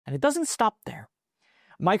And it doesn't stop there.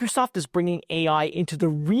 Microsoft is bringing AI into the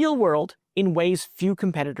real world in ways few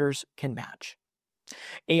competitors can match.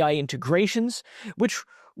 AI integrations, which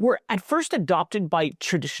were at first adopted by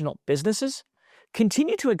traditional businesses,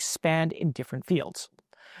 continue to expand in different fields.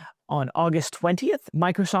 On August 20th,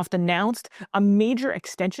 Microsoft announced a major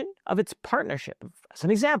extension of its partnership, as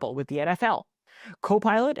an example, with the NFL.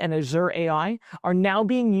 Copilot and Azure AI are now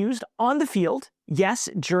being used on the field, yes,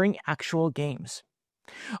 during actual games.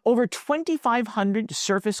 Over 2,500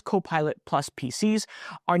 Surface Copilot Plus PCs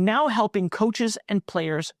are now helping coaches and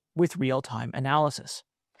players with real-time analysis.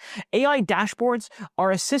 AI dashboards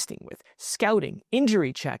are assisting with scouting,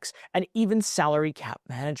 injury checks, and even salary cap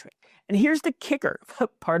management. And here's the kicker,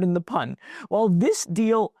 pardon the pun. While this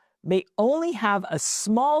deal may only have a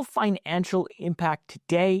small financial impact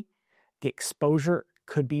today, the exposure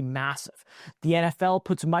could be massive. The NFL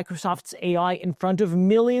puts Microsoft's AI in front of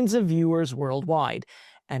millions of viewers worldwide.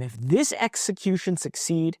 And if this execution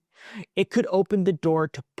succeeds, it could open the door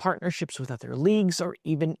to partnerships with other leagues or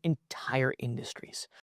even entire industries.